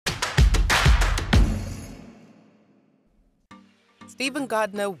Stephen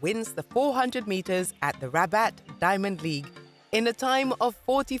Gardiner wins the 400 meters at the Rabat Diamond League in a time of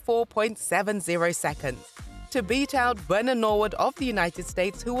 44.70 seconds, to beat out Vernon Norwood of the United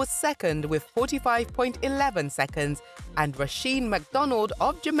States, who was second with 45.11 seconds, and Rusheen McDonald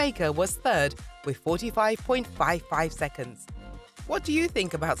of Jamaica was third with 45.55 seconds. What do you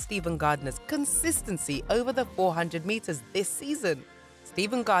think about Stephen Gardiner's consistency over the 400 meters this season?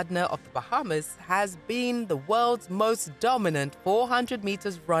 Stephen Gardiner of the Bahamas has been the world's most dominant 400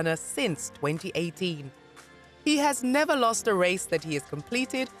 meters runner since 2018. He has never lost a race that he has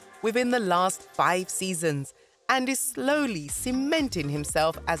completed within the last 5 seasons and is slowly cementing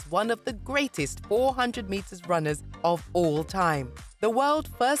himself as one of the greatest 400 meters runners of all time. The world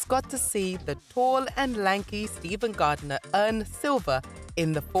first got to see the tall and lanky Stephen Gardiner earn silver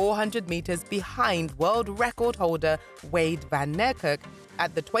in the 400 meters behind world record holder Wade van Niekerk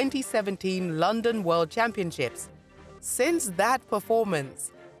at the 2017 London World Championships. Since that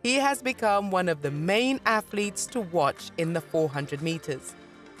performance, he has become one of the main athletes to watch in the 400 meters.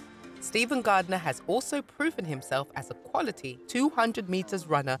 Stephen Gardiner has also proven himself as a quality 200 meters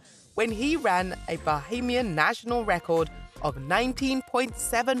runner when he ran a Bahamian national record of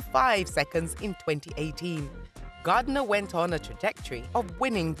 19.75 seconds in 2018. Gardiner went on a trajectory of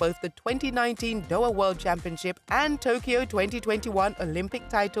winning both the 2019 Doha World Championship and Tokyo 2021 Olympic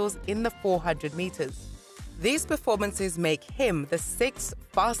titles in the 400 meters. These performances make him the 6th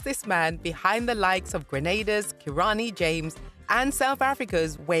fastest man behind the likes of Grenada's J-irie James and South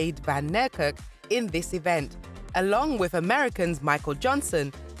Africa's Wade van Niekerk in this event, along with Americans Michael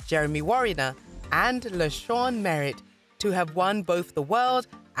Johnson, Jeremy Wariner, and LaShawn Merritt, to have won both the world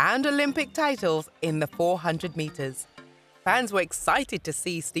and Olympic titles in the 400 meters. Fans were excited to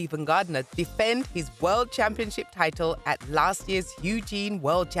see Stephen Gardiner defend his World Championship title at last year's Eugene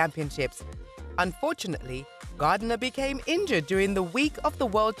World Championships. Unfortunately, Gardiner became injured during the week of the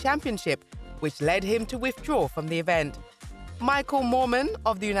World Championship, which led him to withdraw from the event. Michael Mormon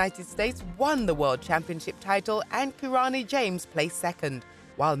of the United States won the World Championship title and J-irie James placed second,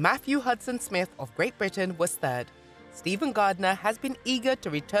 while Matthew Hudson-Smith of Great Britain was third. Stephen Gardiner has been eager to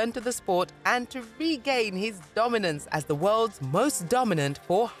return to the sport and to regain his dominance as the world's most dominant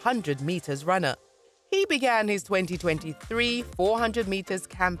 400 meters runner. He began his 2023 400 meters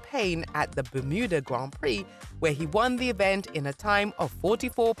campaign at the Bermuda Grand Prix, where he won the event in a time of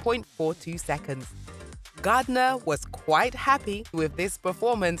 44.42 seconds. Gardiner was quite happy with this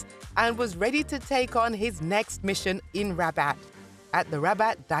performance and was ready to take on his next mission in Rabat. At the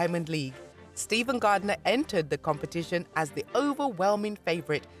Rabat Diamond League, Stephen Gardiner entered the competition as the overwhelming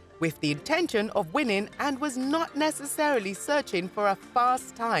favorite, with the intention of winning, and was not necessarily searching for a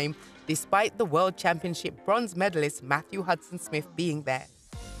fast time, despite the World Championship bronze medalist Matthew Hudson-Smith being there.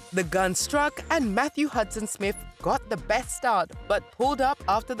 The gun struck and Matthew Hudson-Smith got the best start but pulled up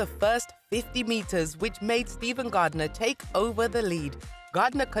after the first 50 meters, which made Stephen Gardiner take over the lead.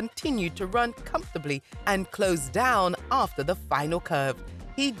 Gardiner continued to run comfortably and closed down after the final curve.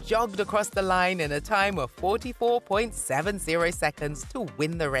 He jogged across the line in a time of 44.70 seconds to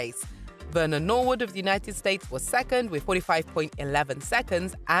win the race. Vernon Norwood of the United States was second with 45.11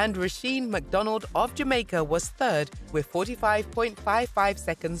 seconds, and Rusheen McDonald of Jamaica was third with 45.55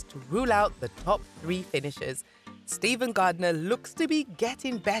 seconds to rule out the top 3 finishers. Stephen Gardiner looks to be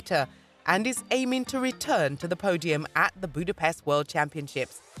getting better and is aiming to return to the podium at the Budapest World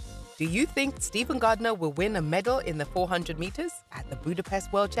Championships. Do you think Stephen Gardiner will win a medal in the 400 meters at the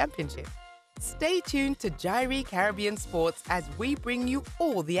Budapest World Championship? Stay tuned to J-irie Caribbean Sports as we bring you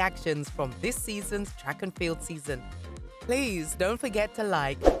all the actions from this season's track and field season. Please don't forget to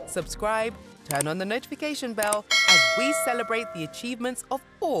like, subscribe, turn on the notification bell as we celebrate the achievements of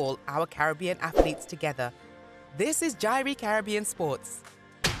all our Caribbean athletes together. This is J-irie Caribbean Sports.